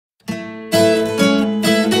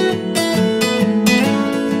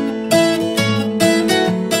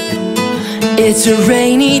It's a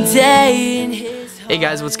rainy day in his Hey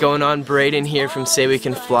guys, what's going on? Braden here from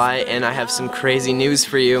SayWeCanFly, and I have some crazy news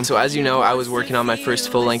for you. So as you know, I was working on my first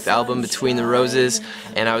full-length album, Between the Roses,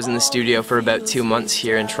 and I was in the studio for about 2 months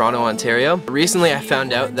here in Toronto, Ontario. Recently I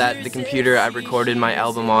found out that the computer I recorded my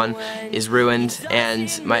album on is ruined,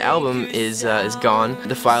 and my album is gone.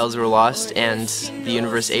 The files were lost and the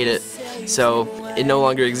universe ate it. So it no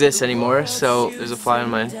longer exists anymore. So there's a fly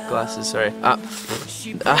on my glasses, sorry.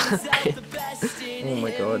 Oh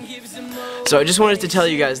my god. So I just wanted to tell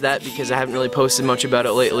you guys that because I haven't really posted much about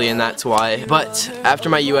it lately, and that's why. But after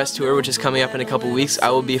my US tour, which is coming up in a couple weeks, I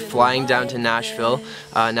will be flying down to Nashville,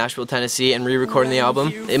 Tennessee, and re-recording the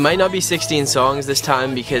album. It might not be 16 songs this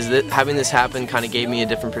time because having this happen kind of gave me a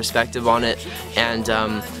different perspective on it, and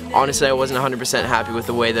honestly I wasn't 100% happy with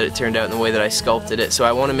the way that it turned out and the way that I sculpted it, so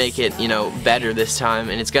I want to make it, you know, better this time,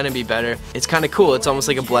 and it's gonna be better. It's kind of cool. It's almost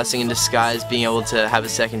like a blessing in disguise being able to have a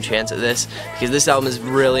second chance at this, because this album is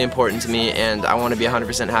really important to me and I want to be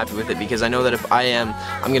 100% happy with it, because I know that if I am,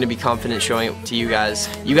 I'm gonna be confident showing it to you guys.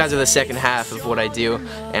 You guys are the second half of what I do,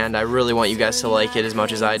 and I really want you guys to like it as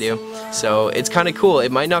much as I do. So it's kind of cool.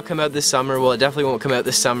 It might not come out this summer. Well, it definitely won't come out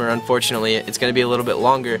this summer, unfortunately. It's gonna be a little bit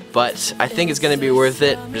longer, but I think it's gonna be worth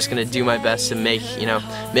it. I'm just gonna do my best to make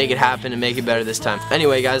it happen and make it better this time.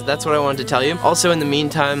 Anyway guys, that's what I wanted to tell you. Also, in the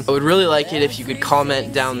meantime, I would really like it if you could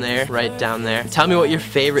comment down there, right down there. Tell me what your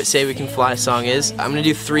favorite SayWeCanFly song is. I'm gonna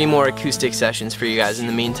do 3 more acoustic sessions for you guys in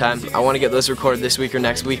the meantime. I want to get those recorded this week or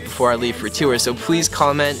next week before I leave for tour, so please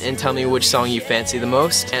comment and tell me which song you fancy the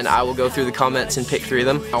most, and I will go through the comments and pick 3 of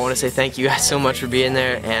them. I want to say thank you guys so much for being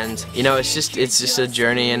there, and you know, it's just a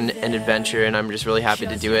journey and an adventure, and I'm just really happy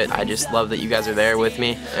to do it. I just love that you guys are there with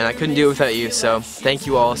me, and I couldn't do it without you, so thank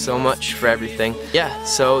you all so much for everything. Yeah,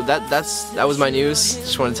 so that was my news.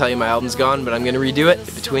 Just want to tell you my album's gone, but I'm gonna redo it.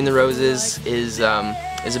 Between the Roses is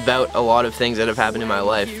about a lot of things that have happened in my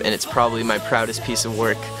life, and it's probably my proudest piece of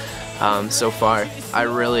work so far. I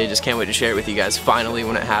really just can't wait to share it with you guys finally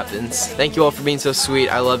when it happens. Thank you all for being so sweet.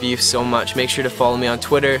 I love you so much. Make sure to follow me on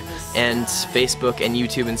Twitter and Facebook and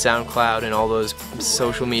YouTube and SoundCloud and all those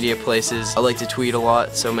social media places. I like to tweet a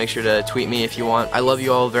lot, so make sure to tweet me if you want. I love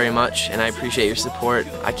you all very much, and I appreciate your support.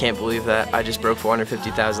 I can't believe that I just broke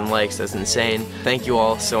 450,000 likes. That's insane. Thank you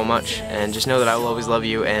all so much, and just know that I will always love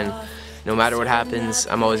you, and no matter what happens,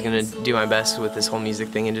 I'm always going to do my best with this whole music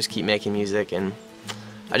thing and just keep making music, and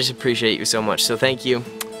I just appreciate you so much. So thank you,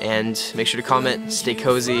 and make sure to comment, stay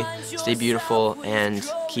cozy, stay beautiful, and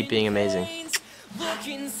keep being amazing.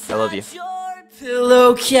 I love you.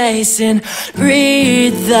 pillowcase and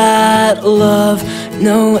read that love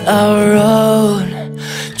note I wrote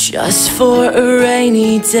just for a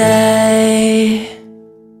rainy day.